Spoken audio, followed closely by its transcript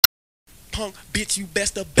punk bitch, you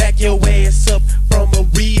best to back your ass up from a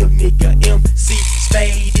real nigga. MC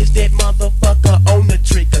Spade is that motherfucker on the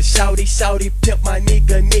trigger. Shawty, shawty, pimp my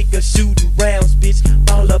nigga, nigga shooting rounds, bitch.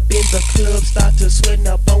 All up in the club, start to sweating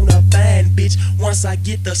up on a fine bitch. Once I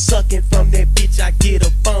get the sucking from that bitch, I get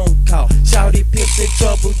a phone call. Shawty pimps in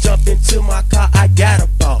trouble, jump into my car, I got a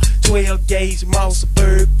ball. 12 gauge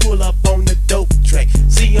Mossberg, pull up on the dope track.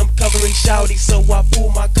 See him covering Shawty, so I pull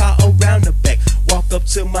my car around the back. Walk up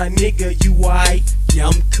to my nigga, you alright? Yeah,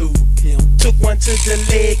 I'm cool, Pimp. Took one to the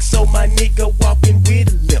leg, so my nigga walking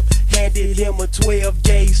with a limp. Handed him a 12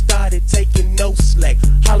 gauge, started taking no slack.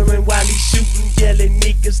 Hollering while he shooting, yelling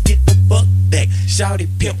niggas get the fuck back. Shawty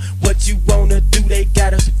Pimp, what you wanna do? They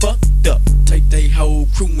got us fucked up. Take they whole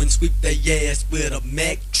crew and sweep they ass with a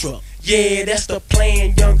Mack truck. Yeah, that's the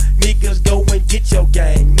plan, young niggas, go and get your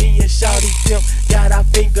gang. Me and Shawty Pimp got our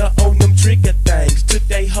finger on them trigger things. Took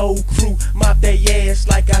they whole crew, mopped they ass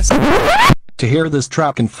like I said. To hear this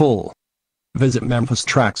track in full, visit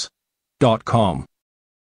memphistracks.com.